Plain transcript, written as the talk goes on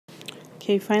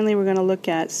Okay, finally we're going to look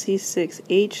at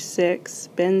C6H6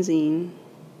 benzene.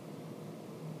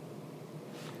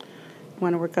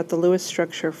 Want to work out the Lewis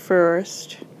structure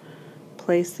first.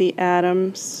 Place the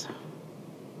atoms.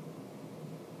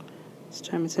 This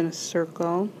time it's in a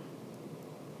circle.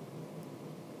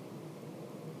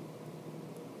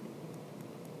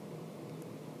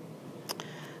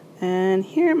 And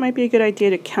here it might be a good idea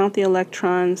to count the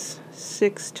electrons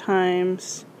 6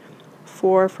 times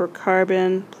 4 for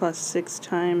carbon plus 6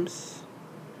 times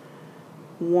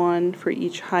 1 for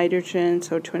each hydrogen.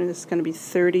 So this is going to be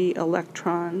 30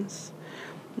 electrons.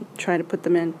 Try to put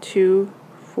them in 2,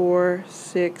 4,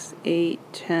 6, 8,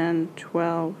 10,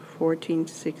 12, 14,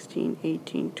 16,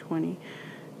 18, 20,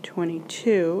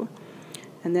 22.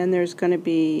 And then there's going to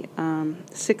be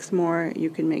 6 more. You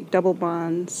can make double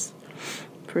bonds.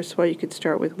 First of all, you could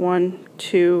start with 1,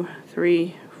 2,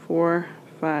 3, 4,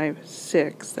 5,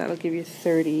 6. That'll give you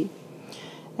 30.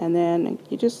 And then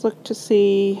you just look to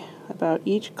see about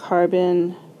each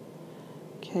carbon.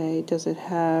 Okay, does it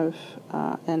have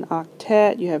an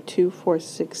octet? You have 2, 4,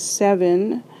 6,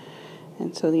 7.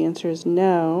 And so the answer is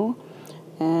no.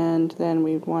 And then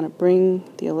we'd want to bring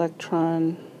the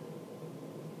electron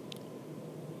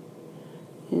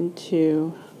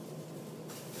into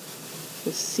the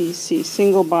CC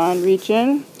single bond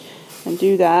region and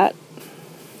do that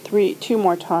 2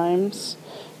 more times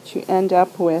to end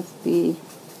up with the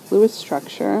Lewis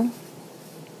structure.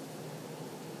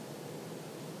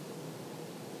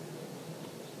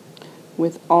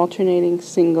 With alternating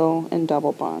single and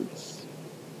double bonds.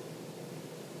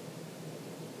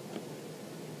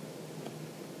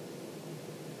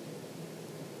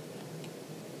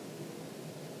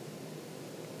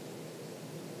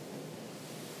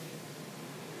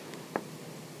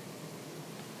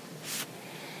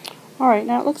 Alright,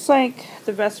 now it looks like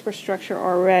the VSEPR structure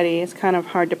already. It's kind of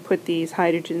hard to put these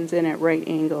hydrogens in at right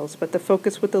angles, but the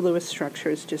focus with the Lewis structure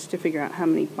is just to figure out how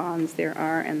many bonds there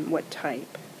are and what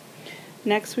type.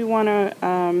 Next we want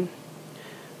to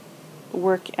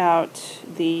work out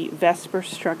the VSEPR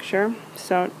structure.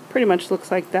 So it pretty much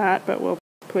looks like that, but we'll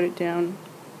put it down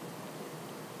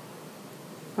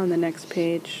on the next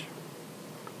page.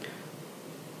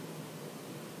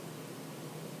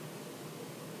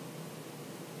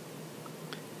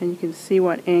 And you can see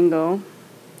what angle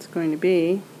it's going to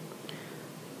be.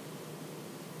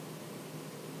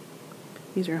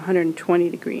 These are 120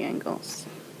 degree angles.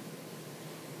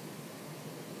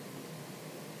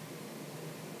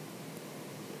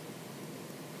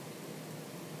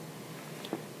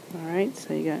 Alright,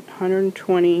 so you got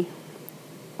 120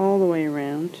 all the way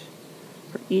around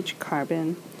for each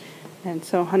carbon. And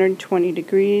so 120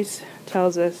 degrees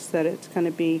tells us that it's going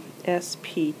to be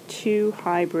sp2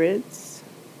 hybrids.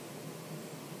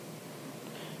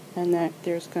 And that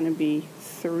there's going to be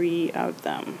 3 of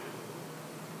them.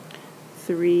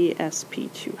 3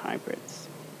 sp2 hybrids.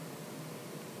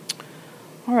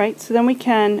 Alright, so then we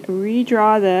can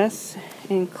redraw this,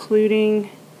 including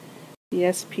the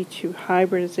sp2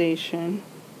 hybridization.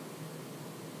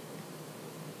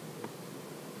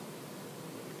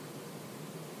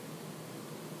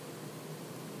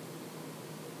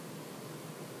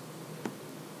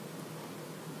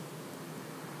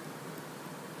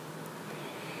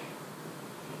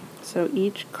 So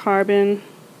each carbon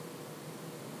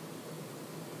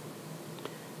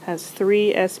has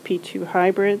 3 sp2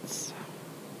 hybrids.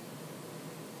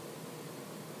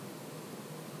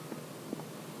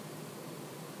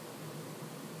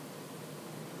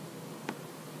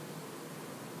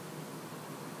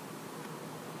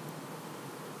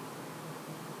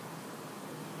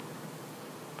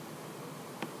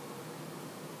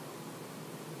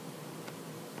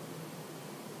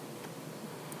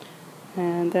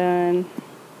 And then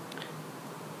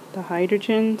the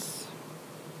hydrogens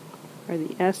are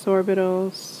the s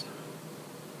orbitals,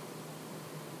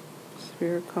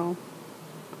 spherical,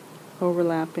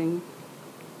 overlapping.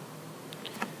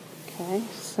 Okay,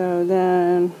 so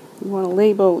then you want to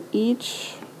label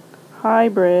each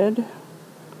hybrid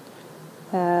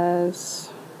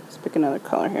as, let's pick another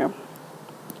color here,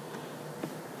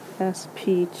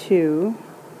 sp2.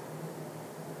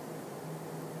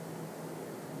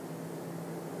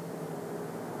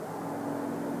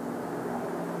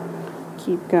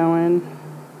 Keep going.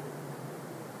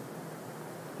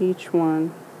 Each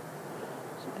one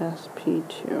is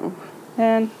sp2.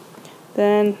 And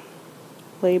then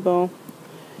label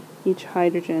each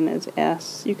hydrogen as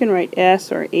S. You can write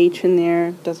S or H in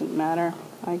there, doesn't matter.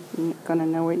 I'm going to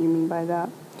know what you mean by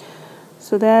that.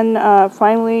 So then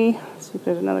finally, let's see if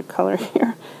there's another color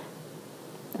here.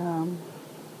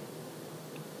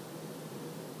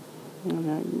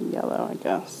 Yellow, I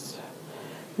guess.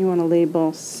 You want to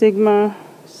label sigma,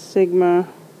 sigma,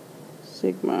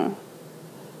 sigma,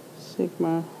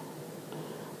 sigma,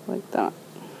 like that.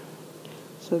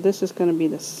 So this is going to be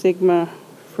the sigma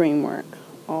framework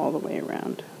all the way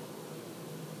around.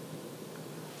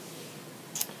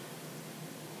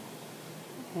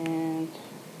 And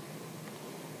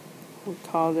we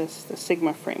call this the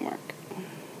sigma framework.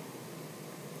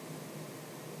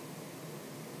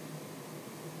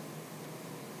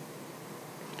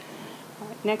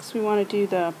 Next we want to do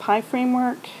the pi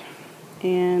framework,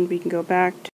 and we can go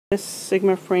back to this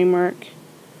sigma framework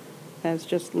as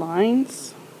just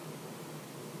lines.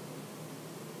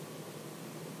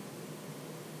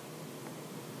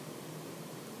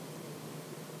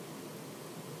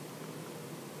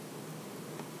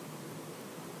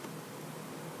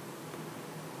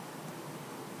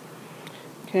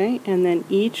 Okay, and then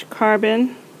each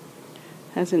carbon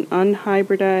has an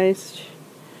unhybridized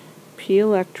p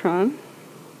electron.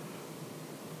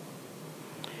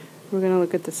 We're going to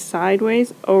look at the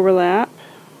sideways overlap.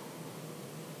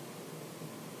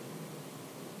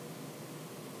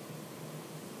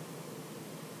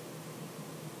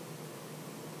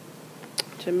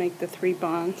 To make the 3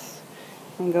 bonds,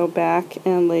 and go back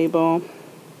and label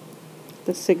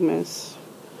the sigmas.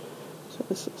 So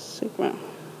this is sigma.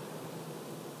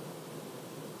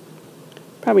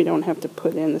 Probably don't have to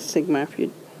put in the sigma if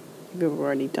you've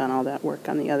already done all that work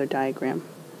on the other diagram.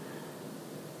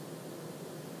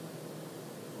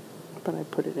 But I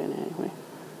put it in anyway.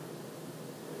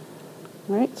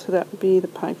 Alright, so that would be the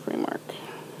pi framework.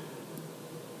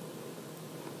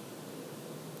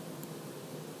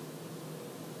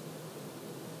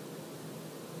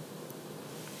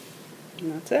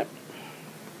 And that's it.